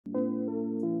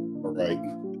right?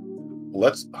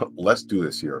 Let's do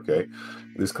this here, okay?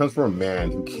 This comes from a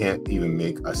man who can't even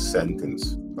make a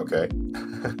sentence, okay?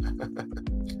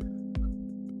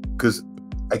 Because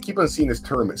I keep on seeing this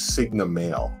term Sigma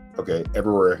male, okay?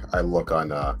 Everywhere I look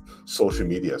on social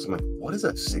media, so I'm like, what is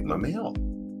a Sigma male?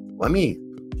 Let me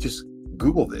just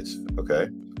Google this, okay?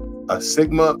 A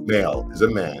Sigma male is a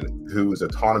man who is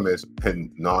autonomous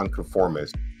and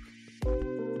non-conformist,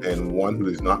 and one who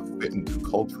does not fit into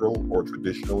cultural or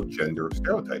traditional gender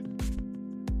stereotypes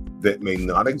that may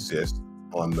not exist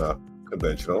on the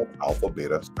conventional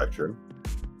alpha-beta spectrum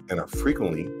and are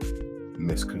frequently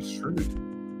misconstrued.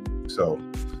 So,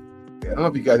 I don't know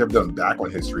if you guys have done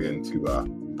background history into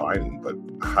Biden, but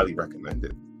I highly recommend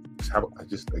it.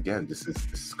 This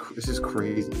is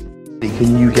crazy.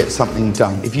 Can you get something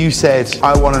done? If you said,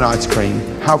 I want an ice cream,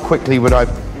 how quickly would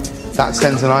that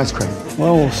sends an ice cream?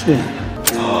 Well, we'll see.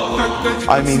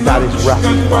 I mean, that is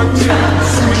rapid fire.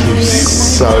 Thank you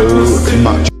so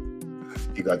much.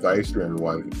 He got the ice cream,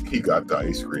 everyone. He got the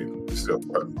ice cream. So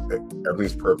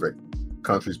everything's perfect.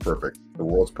 Country's perfect. The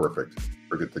world's perfect.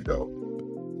 We're good to go.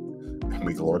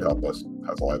 May the Lord help us.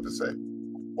 That's all I have to say.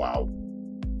 Wow.